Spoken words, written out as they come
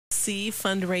LC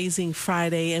Fundraising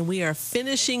Friday, and we are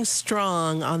finishing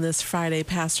strong on this Friday,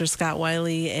 Pastor Scott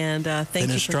Wiley, and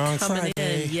thank you for coming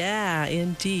Friday. in. Yeah,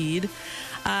 indeed.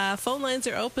 Phone lines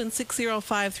are open,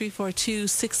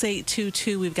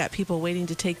 605-342-6822. We've got people waiting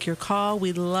to take your call.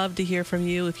 We'd love to hear from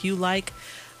you. If you like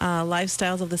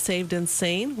Lifestyles of the Saved and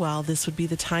Sane, well, this would be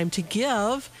the time to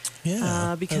give.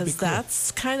 Yeah, because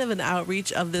that's kind of an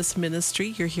outreach of this ministry.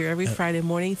 You're here every Friday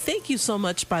morning. Thank you so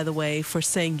much, by the way, for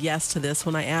saying yes to this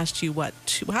when I asked you, how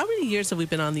many years have we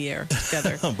been on the air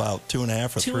together? About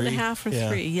 2.5 or 3. 2.5 or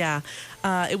 3, yeah.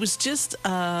 It was just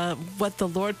what the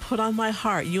Lord put on my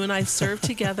heart. You and I served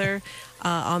together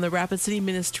on the Rapid City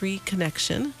Ministry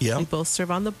Connection. Yep. We both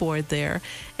serve on the board there.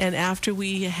 And after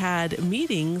we had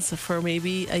meetings for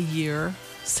maybe a year,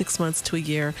 6 months to a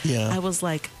year, I was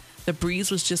like, the breeze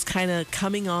was just kind of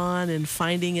coming on and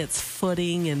finding its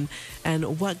footing,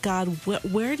 and what God,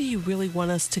 where do you really want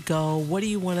us to go? What do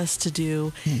you want us to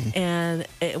do? And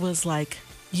it was like,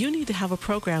 you need to have a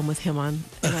program with him on.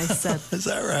 And I said, is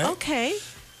that right? Okay,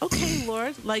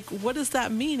 Lord, like, what does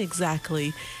that mean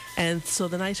exactly? And so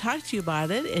then I talked to you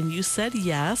about it, and you said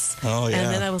yes. Oh, yeah.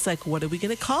 And then I was like, what are we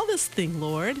going to call this thing,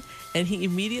 Lord? And he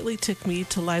immediately took me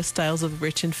to Lifestyles of the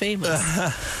Rich and Famous.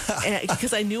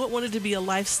 Because I knew it wanted to be a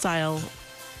lifestyle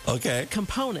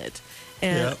component.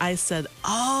 And I said,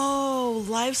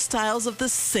 Lifestyles of the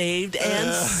Saved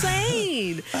and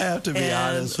Sane. I have to be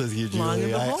honest with you,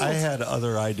 Julie. I had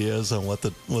other ideas on what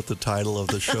the title of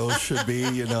the show should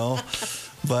be,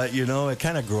 But, it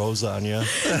kind of grows on you.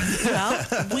 Well,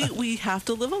 we have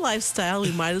to live a lifestyle.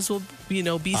 We might as well,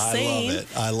 be sane.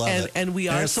 I love it. And we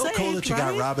are it's so saved, cool that you got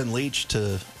right? Robin Leach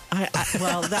to...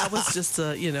 well, that was just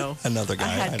another guy. I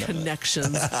had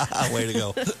connections. Way to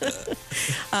go.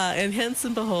 And hence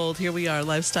and behold, here we are,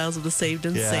 Lifestyles of the Saved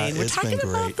and Sane. We're talking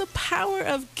about the power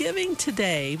of giving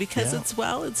today because it's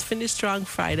Finish Strong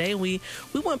Friday. We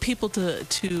want people to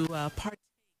partake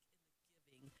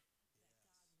in the giving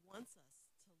that God wants us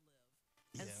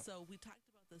to live. And so we talked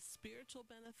about the spiritual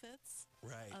benefits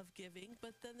of giving,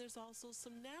 but then there's also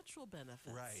some natural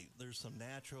benefits. Right. There's some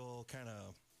natural kind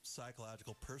of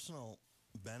psychological, personal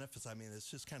benefits. I mean, it's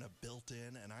just kind of built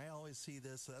in, and I always see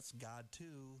this. That's God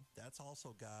too. That's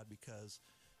also God because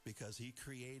He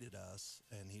created us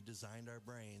and He designed our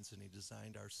brains and He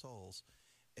designed our souls.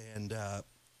 And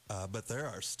but there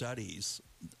are studies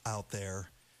out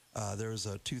there. There was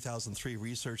a 2003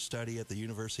 research study at the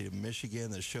University of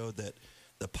Michigan that showed that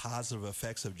the positive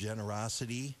effects of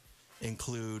generosity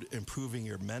include improving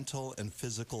your mental and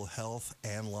physical health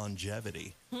and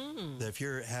longevity. That if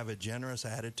you have a generous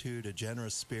attitude, a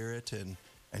generous spirit, and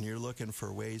you're looking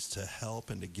for ways to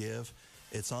help and to give,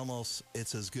 it's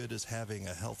as good as having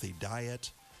a healthy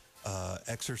diet,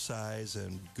 exercise,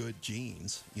 and good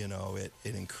genes. It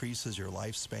increases your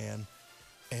lifespan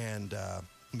and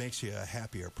makes you a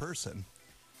happier person.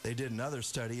 They did another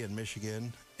study in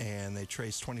Michigan, and they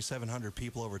traced 2,700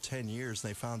 people over 10 years,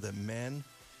 and they found that men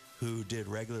who did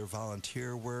regular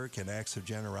volunteer work and acts of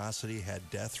generosity had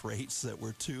death rates that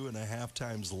were 2.5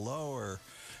 times lower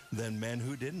than men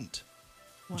who didn't.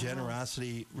 Wow.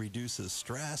 Generosity reduces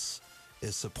stress.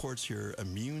 It supports your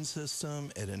immune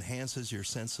system. It enhances your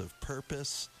sense of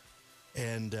purpose.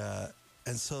 And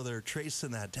so they're tracing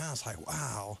that down. It's like,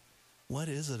 wow, what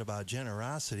is it about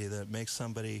generosity that makes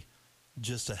somebody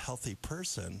just a healthy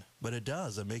person? But it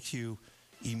does. It makes you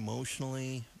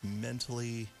emotionally,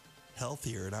 mentally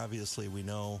healthier, and obviously we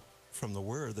know from the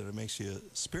Word that it makes you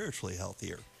spiritually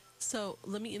healthier. So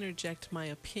let me interject my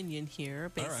opinion here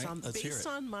based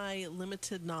on my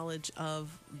limited knowledge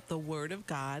of the Word of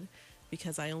God,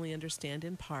 because I only understand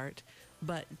in part.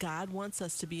 But God wants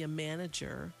us to be a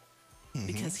manager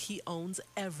because He owns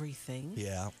everything.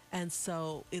 Yeah, and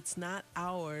so it's not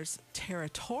ours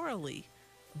territorially,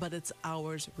 but it's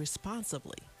ours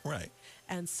responsibly. Right.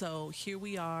 And so here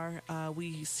we are.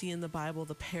 We see in the Bible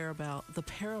the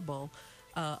parable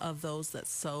of those that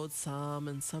sowed some,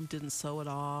 and some didn't sow at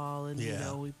all, and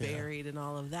we buried and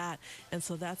all of that. And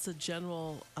so that's a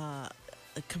general a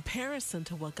comparison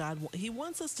to what God He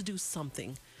wants us to do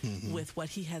something with what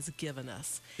He has given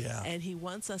us. Yeah. And He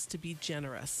wants us to be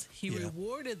generous. He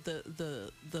rewarded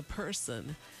the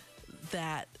person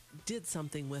that did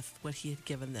something with what He had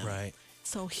given them. Right.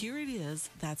 So here it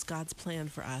is. That's God's plan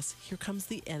for us. Here comes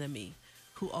the enemy,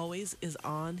 who always is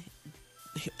on.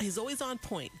 He's always on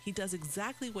point. He does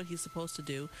exactly what he's supposed to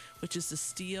do, which is to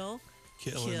steal,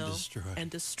 kill and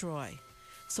destroy.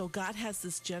 So God has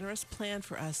this generous plan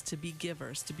for us to be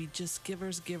givers, to be just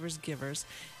givers.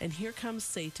 And here comes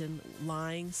Satan,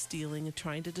 lying, stealing, and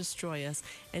trying to destroy us.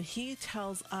 And he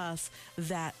tells us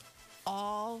that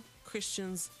all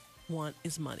Christians want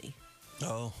is money.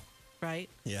 Oh. right?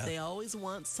 Yeah. They always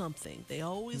want something. They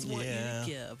always want you to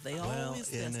give. They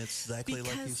always and it's exactly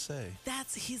like you say.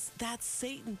 That's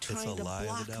Satan trying to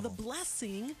block the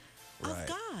blessing of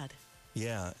God.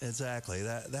 Yeah, exactly.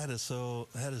 That is so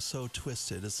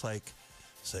twisted. It's like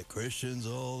Christians,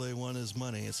 all they want is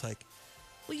money. It's like,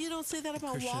 well, you don't say that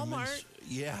about Walmart.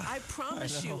 Yeah. I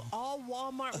promise you, all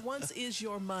Walmart wants is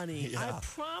your money. Yeah. I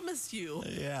promise you.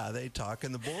 Yeah, they talk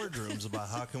in the boardrooms about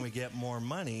how can we get more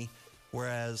money,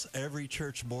 whereas every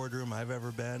church boardroom I've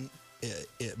ever been,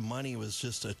 money was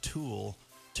just a tool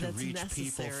to reach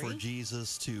people for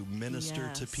Jesus, to minister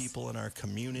to people in our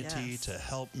community, to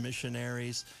help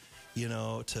missionaries,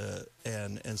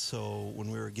 and so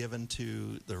when we were given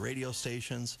to the radio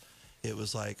stations, it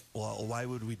was like, well, why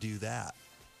would we do that?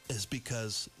 Is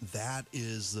because that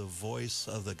is the voice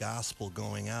of the gospel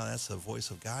going out. That's the voice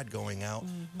of God going out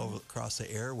across the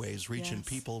airways, reaching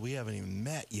people we haven't even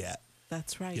met yet.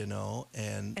 That's right.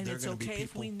 And it's okay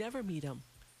if we never meet them.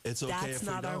 It's okay if we don't. That's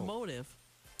not our motive.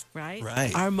 Right?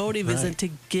 Right. Our motive isn't to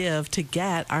give, to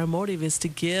get. Our motive is to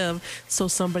give so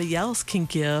somebody else can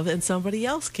give and somebody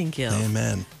else can give.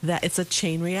 Amen. That it's a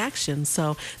chain reaction.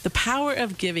 So the power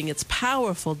of giving, it's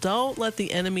powerful. Don't let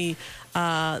the enemy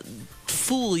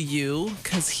fool you,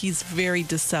 because he's very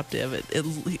deceptive.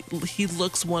 He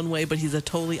looks one way, but he's a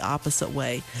totally opposite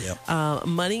way. Yep.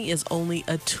 Money is only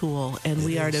a tool, and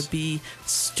we are to be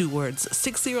stewards.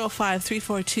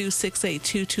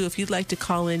 605-342-6822. If you'd like to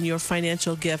call in your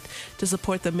financial gift to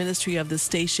support the ministry of the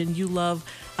station, you love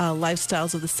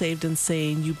Lifestyles of the Saved and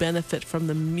Sane, you benefit from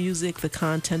the music, the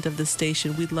content of the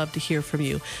station, we'd love to hear from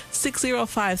you.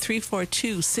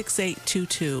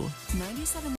 605-342-6822.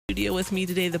 97. Studio with me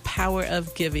today, the power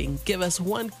of giving. Give us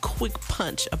one quick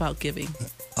punch about giving.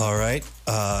 All right.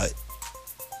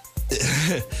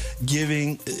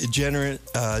 Giving,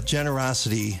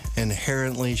 generosity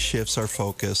inherently shifts our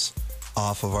focus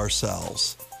off of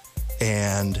ourselves,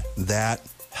 and that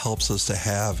helps us to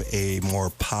have a more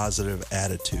positive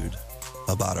attitude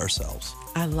about ourselves.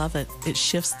 I love it. It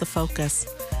shifts the focus.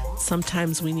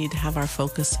 Sometimes we need to have our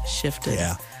focus shifted.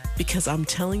 Yeah. Because I'm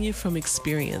telling you from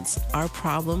experience, our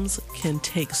problems can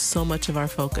take so much of our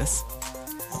focus.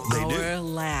 Our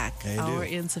lack, our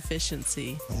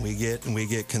insufficiency. We get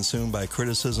consumed by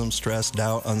criticism, stress,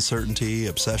 doubt, uncertainty,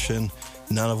 obsession,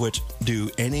 none of which do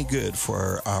any good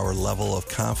for our level of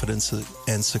confidence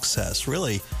and success.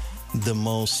 Really, the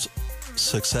most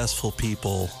successful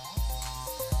people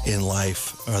in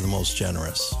life are the most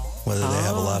generous, whether they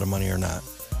have a lot of money or not.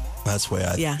 That's the way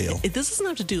I feel. This doesn't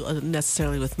have to do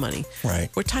necessarily with money.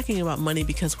 Right. We're talking about money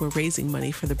because we're raising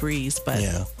money for the Breeze, but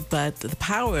the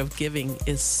power of giving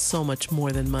is so much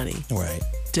more than money. Right.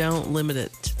 Don't limit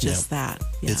it to just that.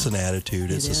 Yeah. It's an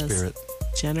attitude. It's a spirit.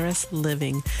 Generous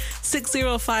living.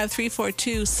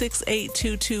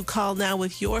 605-342-6822. Call now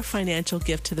with your financial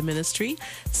gift to the ministry.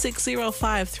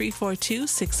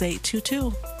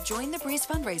 605-342-6822. Join the Breeze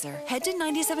fundraiser. Head to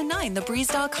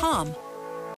 979thebreeze.com.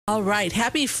 All right.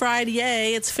 Happy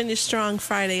Friday. It's Finish Strong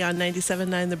Friday on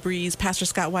 97.9 The Breeze. Pastor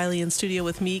Scott Wiley in studio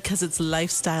with me because it's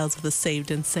Lifestyles of the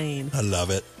Saved and Sane. I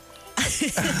love it.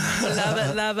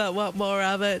 Love it. Want more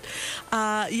of it?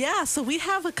 So we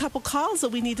have a couple calls that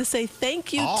we need to say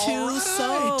thank you to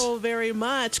so very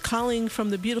much. Calling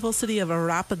from the beautiful city of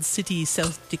Rapid City,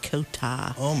 South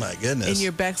Dakota. Oh, my goodness. In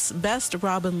your best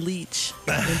Robin Leach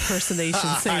impersonation,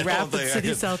 say Rapid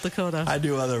City, South Dakota. I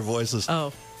do other voices.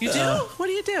 Oh, you do? What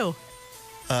do you do?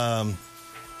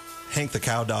 Hank the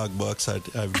Cowdog books. I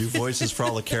do voices for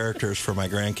all the characters for my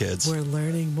grandkids. We're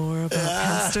learning more about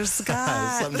Pastor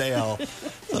Scott. Someday I'll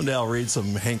read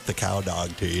some Hank the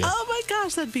Cowdog to you. Oh my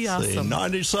gosh, that'd be awesome.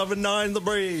 97.9 The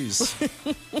Breeze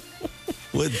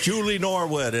with Julie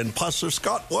Norwood and Pastor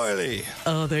Scott Wiley.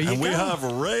 Oh, there you go. And we have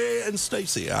Ray and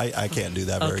Stacy. I can't do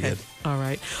that very good. All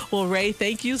right. Well, Ray,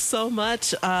 thank you so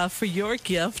much for your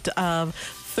gift of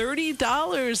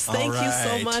 $30. Thank you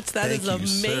so much. That is an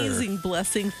amazing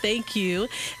blessing. Thank you.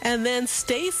 And then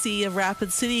Stacy of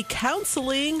Rapid City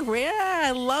Counseling. Yeah,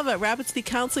 I love it. Rapid City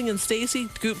Counseling and Stacy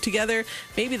grouped together,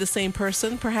 maybe the same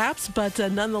person perhaps, but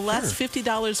nonetheless,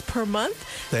 $50 per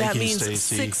month. That means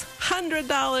Stacey.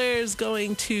 $600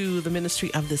 going to the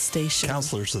ministry of the station.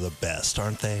 Counselors are the best,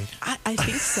 aren't they? I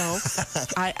think so.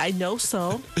 I know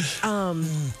so.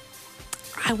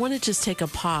 I want to just take a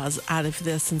pause out of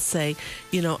this and say,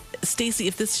 Stacy,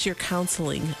 if this is your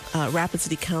counseling, Rapid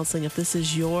City Counseling, if this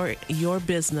is your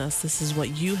business, this is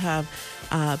what you have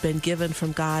been given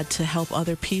from God to help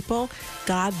other people,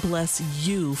 God bless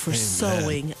you for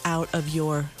sowing out of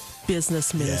your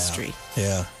business ministry.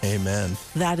 Yeah. Amen.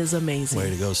 That is amazing.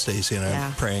 Way to go, Stacy. And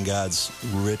I'm praying God's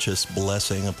richest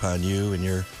blessing upon you and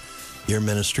your your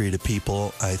ministry to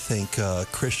people. I think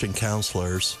Christian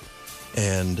counselors,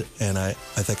 and I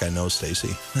think I know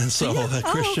Stacy. And so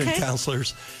Christian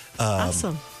counselors,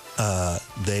 awesome.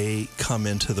 They come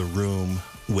into the room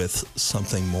with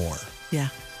something more. Yeah.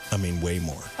 I mean, way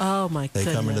more. Oh, my goodness.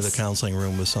 They come into the counseling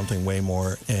room with something way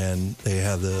more, and they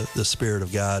have the Spirit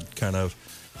of God kind of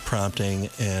prompting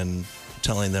and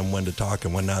telling them when to talk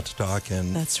and when not to talk,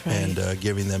 and that's right. And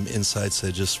giving them insights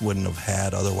they just wouldn't have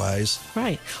had otherwise.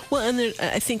 Right. Well, and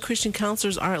I think Christian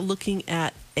counselors aren't looking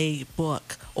at a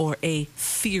book or a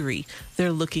theory.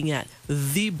 They're looking at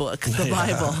the book, the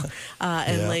Bible,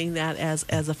 and laying that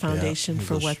as a foundation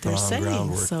for what they're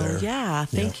saying. So,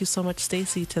 thank you so much,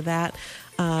 Stacy, to that.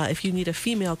 If you need a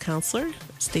female counselor,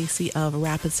 Stacy of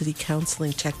Rapid City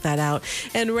Counseling, check that out.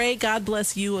 And Ray, God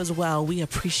bless you as well. We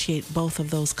appreciate both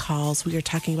of those calls. We are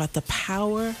talking about the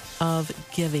power of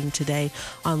giving today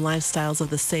on Lifestyles of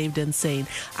the Saved and Sane.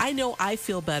 I know I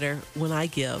feel better when I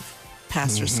give,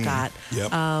 Pastor Scott.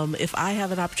 Yep. If I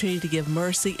have an opportunity to give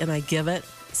mercy and I give it,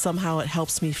 somehow it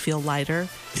helps me feel lighter.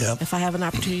 Yep. If I have an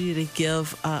opportunity to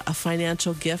give a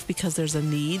financial gift because there's a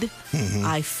need,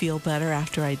 I feel better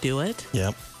after I do it.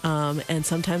 Yep. And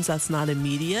sometimes that's not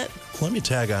immediate. Let me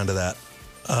tag on to that.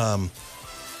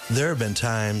 There have been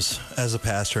times as a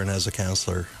pastor and as a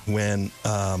counselor when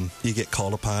you get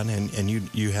called upon and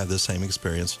you have the same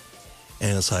experience.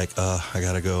 And it's like, I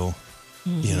got to go,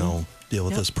 deal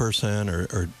with this person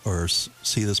or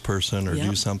see this person or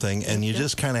do something. And you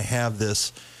just kind of have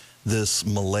this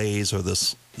malaise or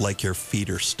this, like your feet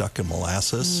are stuck in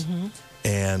molasses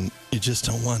and you just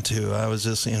don't want to. I was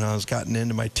just, I was gotten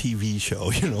into my TV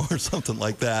show, or something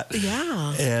like that.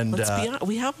 Yeah. And let's be honest,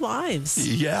 we have lives.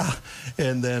 Yeah.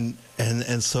 And then,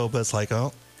 and so, but it's like,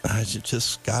 I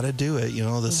just got to do it.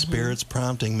 The Spirit's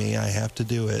prompting me. I have to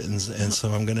do it. And so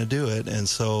I'm going to do it. And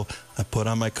so I put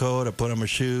on my coat, I put on my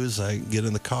shoes, I get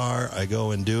in the car, I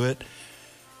go and do it.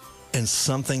 And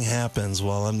something happens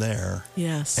while I'm there.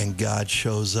 Yes. And God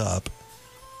shows up.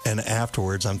 And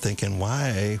afterwards, I'm thinking,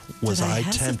 why was I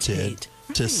tempted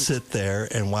to sit there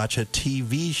and watch a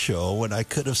TV show when I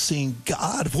could have seen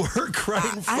God work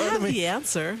right in front of me? I have the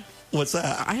answer. What's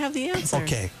that? I have the answer.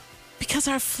 Okay. Because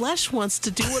our flesh wants to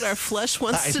do what our flesh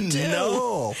wants to do.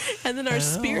 Know. And then our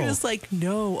spirit is like,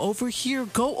 no, over here,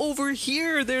 go over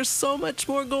here. There's so much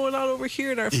more going on over here.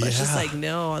 And our flesh is like,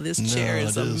 no, this chair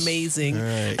is amazing.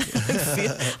 Right.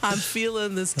 I'm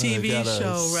feeling this TV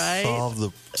show, right? Solve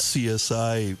the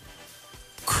CSI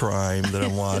crime that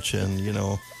I'm watching,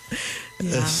 Yeah.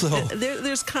 So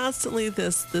there's constantly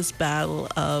this battle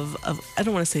of I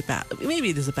don't want to say battle.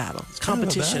 Maybe it is a battle. It's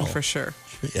competition for sure.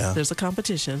 Yeah. There's a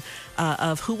competition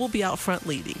of who will be out front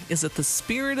leading. Is it the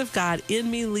Spirit of God in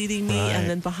me leading me, and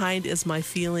then behind is my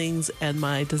feelings and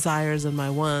my desires and my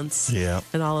wants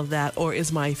and all of that? Or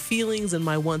is my feelings and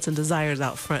my wants and desires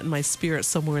out front and my spirit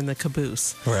somewhere in the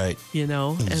caboose? Right.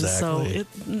 Exactly. And so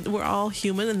we're all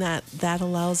human, and that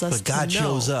allows us to know. But God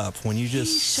shows up. When you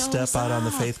just step out on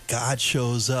the faith, God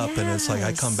shows up. Yes. And it's like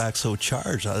I come back so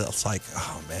charged. It's like,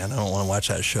 oh, man, I don't want to watch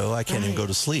that show. I can't even go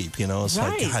to sleep. It's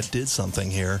like God did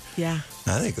something here. Yeah.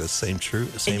 I think the same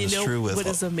is true with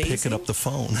picking up the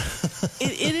phone.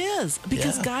 it is,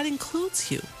 because God includes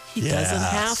you. He doesn't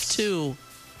have to.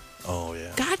 Oh,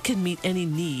 yeah. God can meet any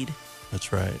need.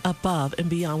 That's right. Above and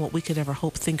beyond what we could ever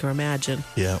hope, think, or imagine.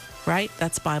 Yeah. Right?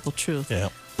 That's Bible truth. Yeah.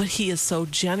 But he is so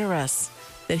generous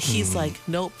that he's like,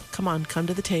 nope, come on, come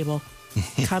to the table.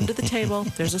 Come to the table.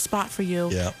 There's a spot for you.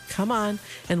 Yeah. Come on.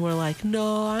 And we're like,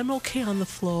 no, I'm okay on the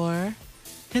floor.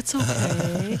 It's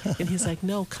okay. And he's like,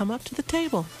 no, come up to the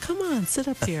table. Come on, sit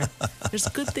up here. There's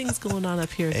good things going on up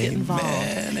here. Get involved.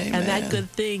 Amen. And that good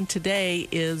thing today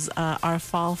is our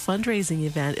fall fundraising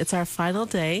event. It's our final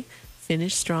day,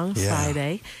 Finish Strong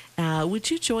Friday. Would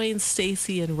you join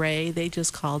Stacy and Ray? They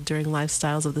just called during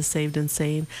Lifestyles of the Saved and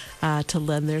Sane to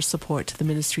lend their support to the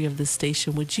ministry of this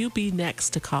station. Would you be next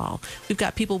to call? We've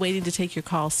got people waiting to take your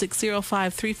call,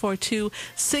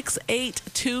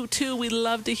 605-342-6822. We'd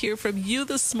love to hear from you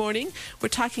this morning. We're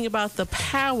talking about the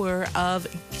power of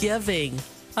giving.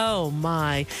 Oh,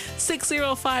 my.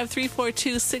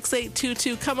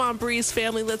 605-342-6822. Come on, Breeze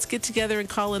family. Let's get together and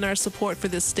call in our support for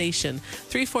this station.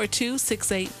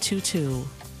 342-6822.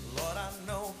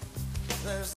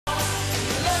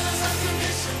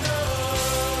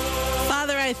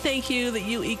 Father, I thank you that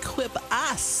you equip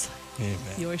us,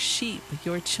 your sheep,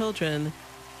 your children,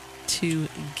 to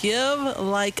give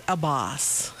like a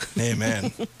boss.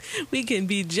 Amen. We can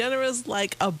be generous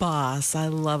like a boss. I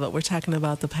love it. We're talking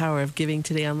about the power of giving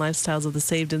today on Lifestyles of the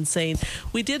Saved and Sane.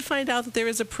 We did find out that there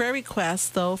is a prayer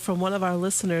request, though, from one of our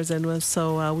listeners, and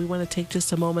so we want to take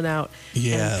just a moment out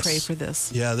and pray for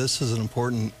this. Yeah, this is an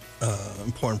important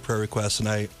prayer request, and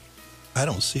I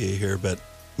don't see it here, but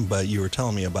you were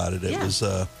telling me about it. It was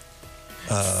so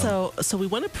we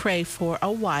want to pray for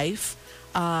a wife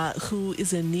who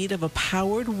is in need of a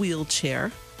powered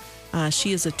wheelchair.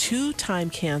 She is a 2-time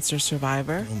cancer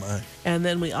survivor. Oh my! And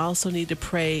then we also need to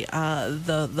pray.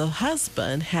 The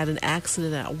husband had an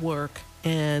accident at work,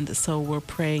 and so we're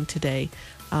praying today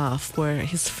for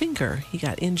his finger. He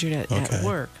got injured at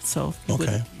work. So if you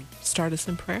would start us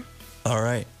in prayer. All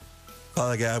right.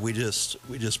 Father God, we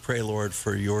just pray, Lord,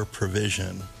 for your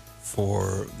provision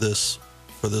for this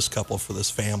couple, for this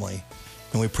family.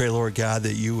 And we pray, Lord God,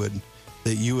 that you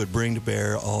would bring to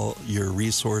bear all your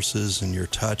resources and your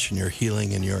touch and your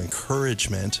healing and your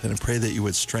encouragement. And I pray that you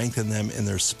would strengthen them in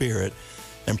their spirit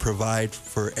and provide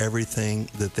for everything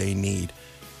that they need.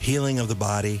 Healing of the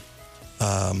body,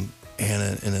 and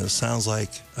it sounds like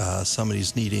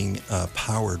somebody's needing a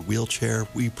powered wheelchair.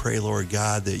 We pray, Lord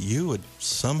God, that you would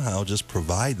somehow just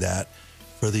provide that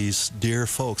for these dear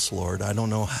folks, Lord. I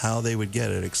don't know how they would get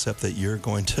it, except that you're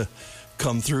going to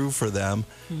come through for them.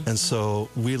 Mm-hmm. And so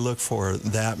we look for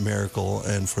that miracle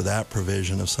and for that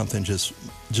provision of something just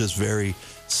very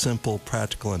simple,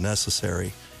 practical, and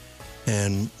necessary.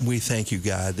 And we thank you,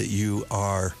 God, that you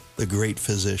are the great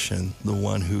physician, the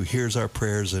one who hears our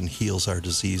prayers and heals our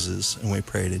diseases. And we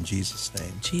pray it in Jesus'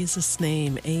 name. Jesus'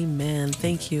 name, amen.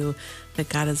 Thank you that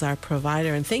God is our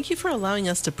provider. And thank you for allowing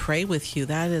us to pray with you.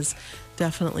 That is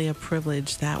definitely a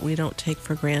privilege that we don't take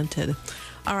for granted.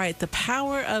 All right, the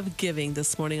power of giving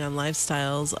this morning on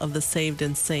Lifestyles of the Saved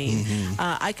and Sane. Mm-hmm.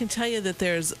 I can tell you that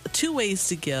there's 2 ways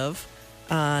to give,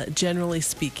 generally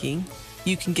speaking.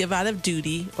 You can give out of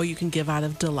duty or you can give out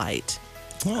of delight.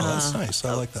 Oh, that's nice.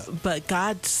 I like that. But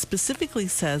God specifically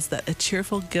says that a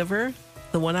cheerful giver,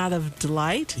 the one out of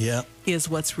delight, is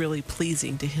what's really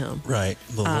pleasing to him. Right.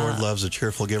 The Lord loves a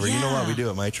cheerful giver. Yeah. You know what we do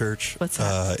at my church? What's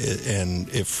that? And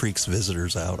it freaks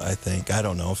visitors out, I think. I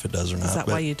don't know if it does or not. Is that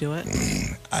why you do it?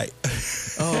 We're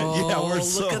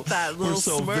look at that little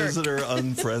smirk. Visitor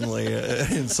unfriendly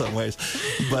in some ways.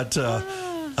 But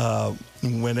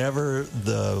whenever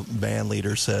the band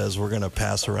leader says we're going to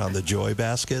pass around the joy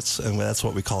baskets, and that's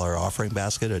what we call our offering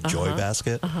basket, a joy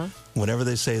basket, whenever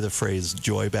they say the phrase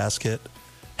joy basket,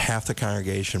 half the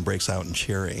congregation breaks out in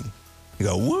cheering. You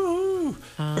go, woo,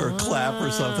 or clap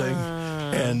or something.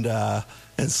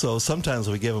 And so sometimes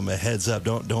we give them a heads up.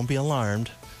 Don't be alarmed.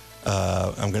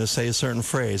 I'm going to say a certain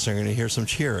phrase. They're going to hear some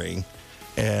cheering.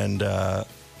 And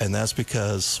that's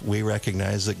because we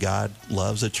recognize that God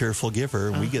loves a cheerful giver.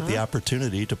 And we get the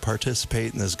opportunity to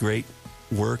participate in this great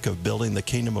work of building the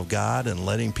kingdom of God and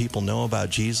letting people know about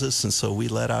Jesus. And so we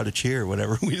let out a cheer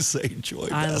whenever we say joy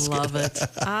basket. I love it.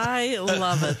 I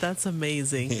love it. That's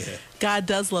amazing. Yeah. God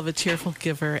does love a cheerful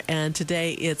giver. And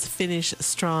today it's Finish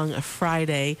Strong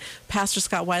Friday. Pastor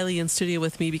Scott Wiley in studio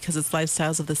with me because it's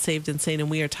Lifestyles of the Saved and Sane, and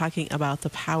we are talking about the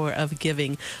power of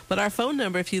giving. But our phone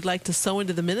number, if you'd like to sow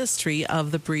into the ministry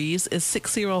of The Breeze, is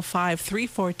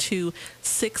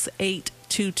 605-342-6822.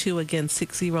 Again,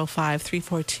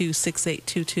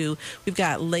 605-342-6822. We've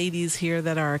got ladies here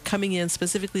that are coming in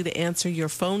specifically to answer your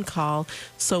phone call.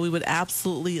 So we would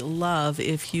absolutely love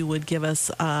if you would give us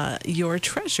your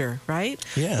treasure, right?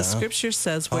 Yeah. The scripture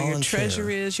says where your treasure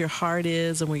is, your heart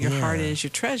is, and where your heart is,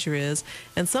 your treasure is.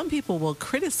 And some people will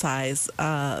criticize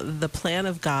the plan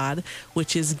of God,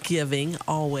 which is giving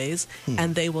always.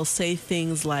 And they will say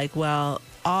things like, well,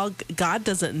 God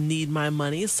doesn't need my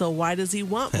money, so why does he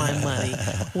want my money?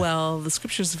 Well, the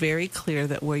scripture is very clear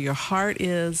that where your heart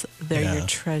is, there your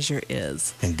treasure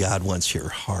is. And God wants your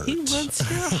heart. He wants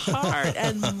your heart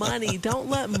and money. Don't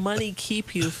let money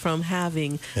keep you from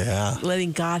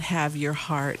letting God have your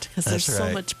heart, because there's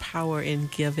so much power in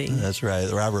giving. That's right.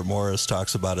 Robert Morris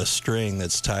talks about a string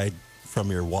that's tied from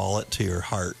your wallet to your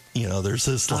heart. You know, there's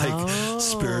this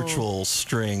spiritual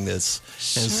string that's,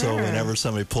 and so whenever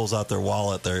somebody pulls out their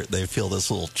wallet, they feel this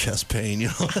little chest pain, you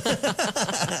know.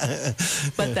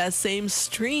 But that same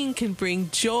string can bring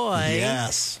joy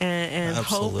and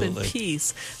hope and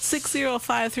peace.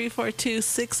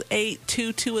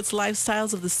 605-342-6822. It's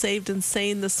Lifestyles of the Saved and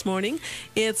Sane this morning.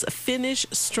 It's Finish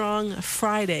Strong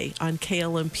Friday on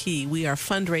KLMP. We are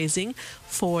fundraising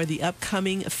for the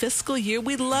upcoming fiscal year.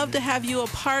 We'd love to have you a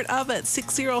part of it.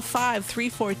 605-342-6822.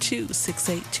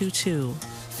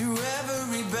 Through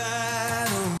every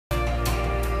battle.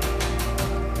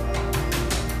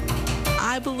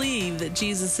 I believe that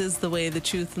Jesus is the way, the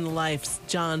truth, and the life.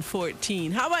 John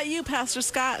 14. How about you, Pastor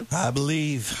Scott? I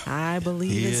believe. I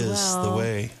believe He as well. is the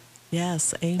way.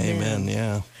 Yes, amen. Amen,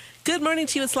 yeah. Good morning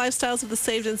to you. It's Lifestyles of the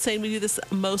Saved and Sane. We do this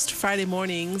most Friday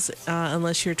mornings,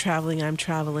 unless you're traveling, I'm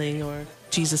traveling, or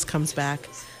Jesus comes back.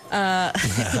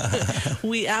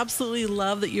 We absolutely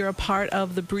love that you're a part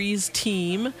of the Breeze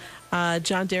team.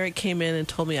 John Derek came in and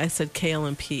told me I said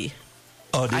KLMP.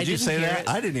 Oh, did you say that?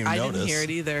 I didn't even notice. I didn't hear it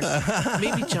either.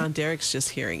 Maybe John Derek's just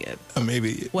hearing it.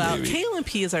 Maybe. Well,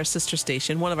 KLMP is our sister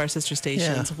station, one of our sister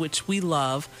stations, which we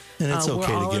love. And it's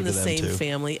okay we're all to give in the to them same too.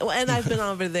 family. And I've been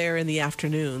over there in the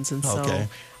afternoons, and so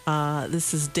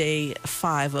this is day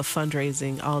 5 of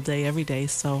fundraising all day, every day.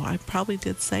 So I probably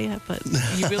did say it, but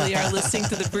you really are listening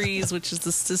to The Breeze, which is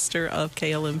the sister of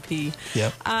KLMP.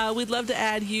 Yep. We'd love to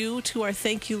add you to our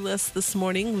thank you list this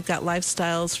morning. We've got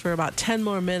Lifestyles for about 10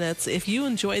 more minutes. If you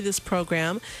enjoy this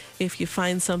program, if you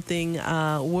find something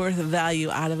worth value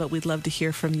out of it, we'd love to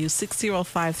hear from you.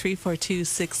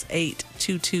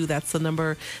 605-342-6822. That's the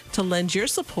number to lend your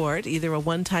support, either a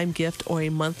one-time gift or a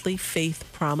monthly faith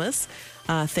promise.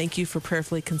 Thank you for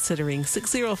prayerfully considering.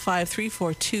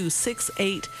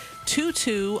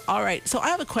 605-342-6822. All right, so I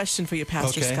have a question for you,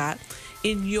 Pastor Scott.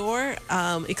 In your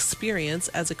experience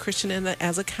as a Christian and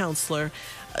as a counselor,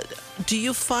 do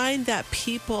you find that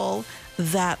people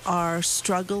that are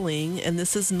struggling, and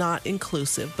this is not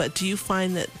inclusive, but do you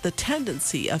find that the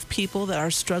tendency of people that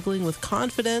are struggling with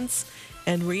confidence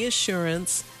and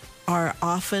reassurance are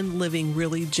often living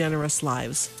really generous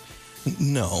lives?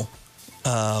 No.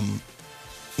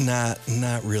 Not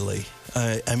really.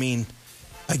 I mean,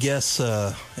 I guess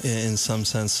in some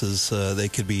senses they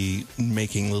could be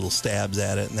making little stabs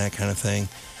at it and that kind of thing.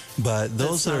 But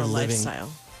those that are living,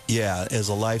 as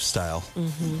a lifestyle,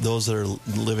 those that are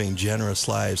living generous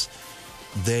lives,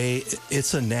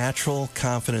 it's a natural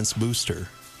confidence booster.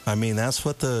 I mean, that's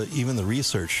what even the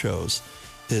research shows,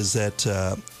 is that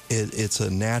it's a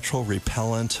natural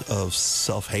repellent of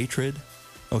self-hatred.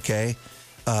 Okay.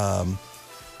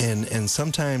 And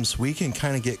sometimes we can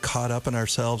kind of get caught up in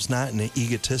ourselves, not in an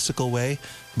egotistical way,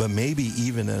 but maybe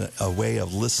even a way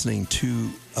of listening to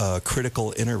a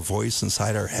critical inner voice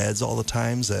inside our heads all the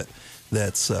times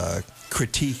that's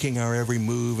critiquing our every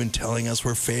move and telling us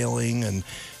we're failing.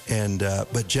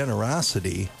 But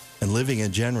generosity and living a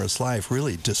generous life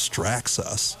really distracts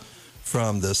us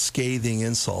from the scathing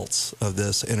insults of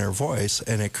this inner voice,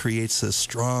 and it creates this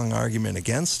strong argument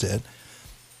against it.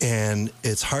 And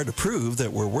it's hard to prove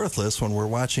that we're worthless when we're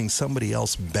watching somebody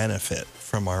else benefit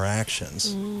from our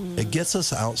actions. It gets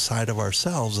us outside of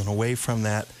ourselves and away from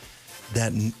that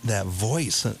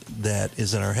voice that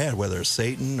is in our head, whether it's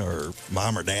Satan or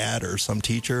mom or dad or some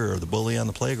teacher or the bully on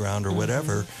the playground or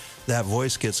whatever. That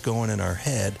voice gets going in our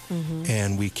head,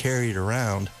 and we carry it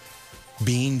around.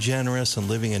 Being generous and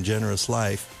living a generous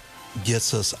life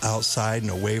gets us outside and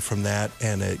away from that,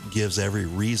 and it gives every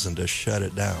reason to shut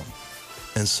it down.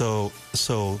 And so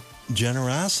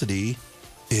generosity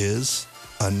is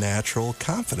a natural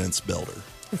confidence builder.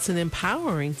 It's an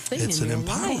empowering thing. It's an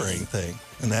empowering thing.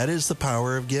 And that is the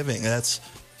power of giving.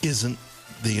 Isn't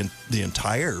the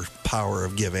entire power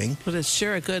of giving. But it's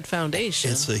sure a good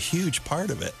foundation. It's a huge part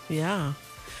of it. Yeah.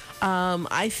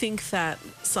 I think that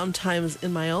sometimes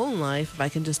in my own life, if I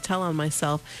can just tell on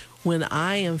myself, when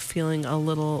I am feeling a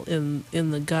little in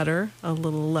the gutter, a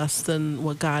little less than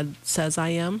what God says I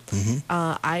am,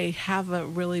 I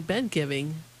haven't really been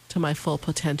giving to my full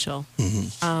potential.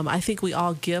 I think we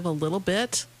all give a little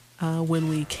bit when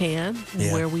we can,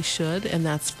 where we should, and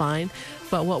that's fine.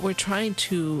 But what we're trying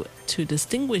to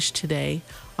distinguish today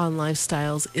on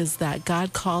Lifestyles is that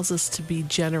God calls us to be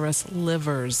generous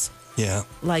livers. Yeah.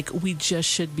 Like we just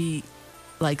should be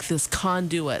like this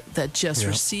conduit that just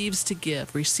receives to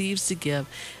give,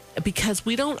 because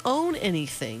we don't own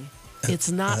anything. It's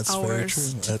not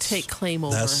ours to take claim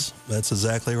over. That's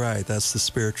exactly right. That's the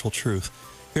spiritual truth.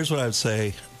 Here's what I would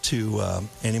say to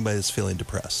anybody that's feeling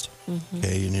depressed,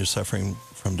 okay, and you're suffering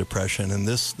from depression. And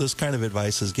this kind of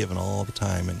advice is given all the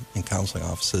time in counseling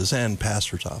offices and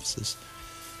pastors' offices.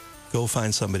 Go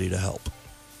find somebody to help.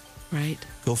 Right.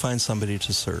 Go find somebody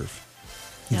to serve.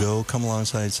 Go come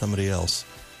alongside somebody else.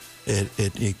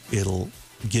 It'll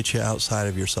get you outside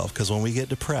of yourself, because when we get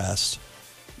depressed,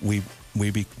 we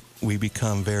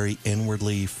become very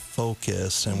inwardly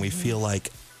focused, and we feel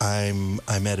like I'm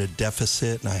at a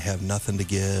deficit and I have nothing to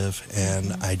give,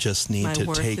 and I just need to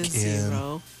take in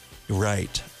zero.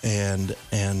 Right, and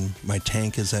my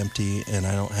tank is empty and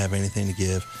I don't have anything to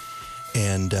give,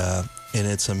 and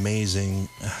it's amazing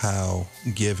how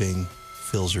giving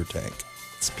fills your tank.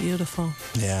 It's beautiful.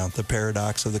 Yeah, the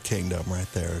paradox of the kingdom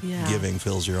right there. Yeah. Giving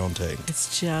fills your own tank.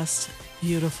 It's just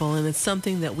beautiful, and it's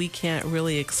something that we can't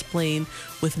really explain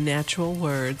with natural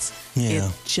words. Yeah.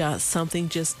 It just something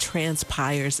just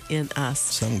transpires in us.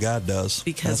 Something God does.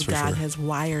 Because God has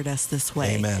wired us this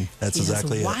way. Amen. That's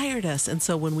exactly it. He has wired us, and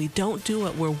so when we don't do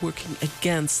it, we're working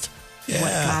against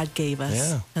what God gave us.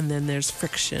 Yeah. And then there's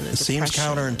friction and It seems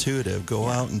counterintuitive. Go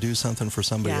out and do something for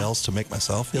somebody else to make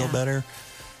myself feel better.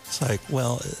 It's like,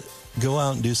 well, go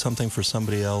out and do something for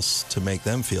somebody else to make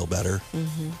them feel better,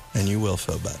 and you will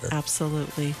feel better.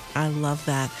 Absolutely. I love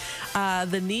that.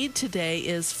 The need today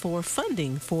is for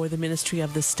funding for the ministry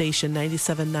of the station,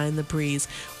 97.9 The Breeze.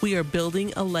 We are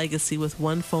building a legacy with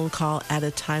one phone call at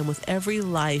a time, with every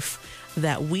life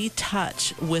that we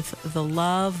touch with the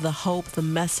love, the hope, the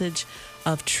message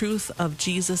of truth of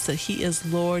Jesus, that He is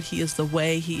Lord, He is the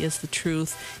way, He is the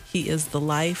truth, He is the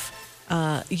life.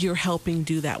 You're helping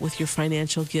do that with your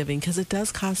financial giving, because it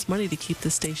does cost money to keep the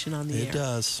station on the air. It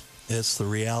does. It's the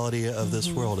reality of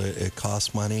this world. It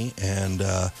costs money, and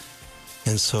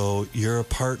so you're a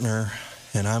partner,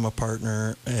 and I'm a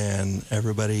partner, and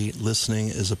everybody listening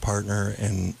is a partner,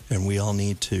 and we all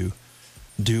need to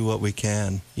do what we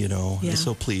can, you know. Yeah. And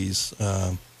so please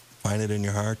find it in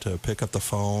your heart to pick up the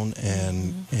phone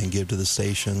and give to the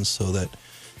station, so that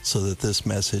this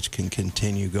message can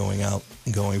continue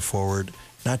going forward.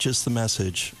 Not just the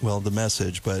message, but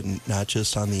not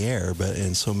just on the air, but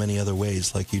in so many other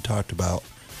ways, like you talked about,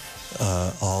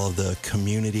 all of the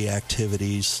community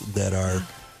activities that are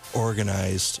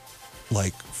organized,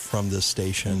 like from this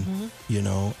station, you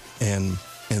know, and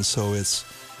so it's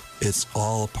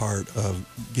all a part of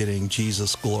getting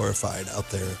Jesus glorified out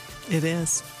there. It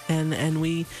is. And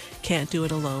we can't do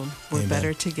it alone. We're Amen.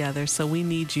 better together. So we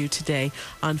need you today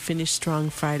on Finish Strong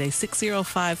Friday.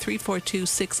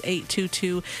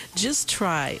 605-342-6822. Just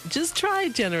try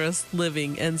generous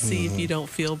living and see if you don't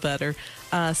feel better.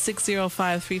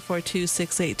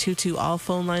 605-342-6822. All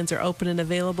phone lines are open and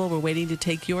available. We're waiting to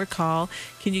take your call.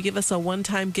 Can you give us a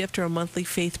one-time gift or a monthly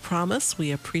faith promise?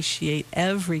 We appreciate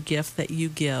every gift that you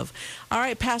give. All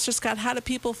right, Pastor Scott, how do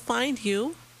people find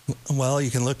you? Well, you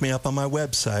can look me up on my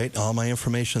website. All my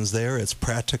information's there. It's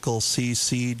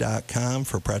practicalcc.com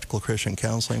for Practical Christian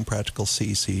Counseling,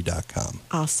 practicalcc.com.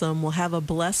 Awesome. Well, have a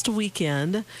blessed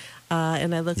weekend,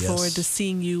 and I look forward to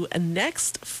seeing you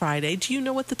next Friday. Do you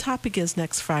know what the topic is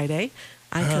next Friday?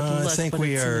 I think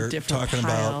we are talking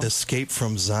about Escape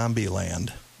from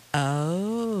Zombieland.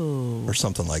 Oh. Or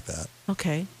something like that.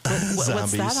 Okay.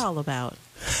 What's that all about?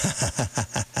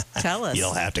 Tell us.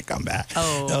 You'll have to come back.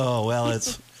 Oh, well,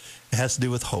 it has to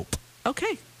do with hope.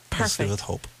 Okay. Perfect. With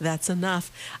hope. That's enough.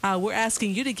 We're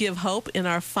asking you to give hope in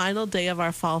our final day of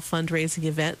our fall fundraising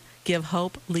event. Give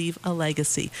hope, leave a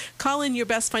legacy. Call in your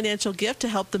best financial gift to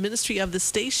help the ministry of the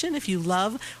station. If you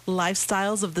love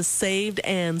lifestyles of the saved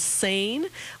and sane,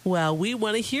 well, we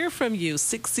want to hear from you.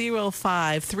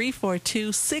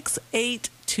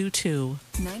 605-342-6822.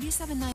 97.9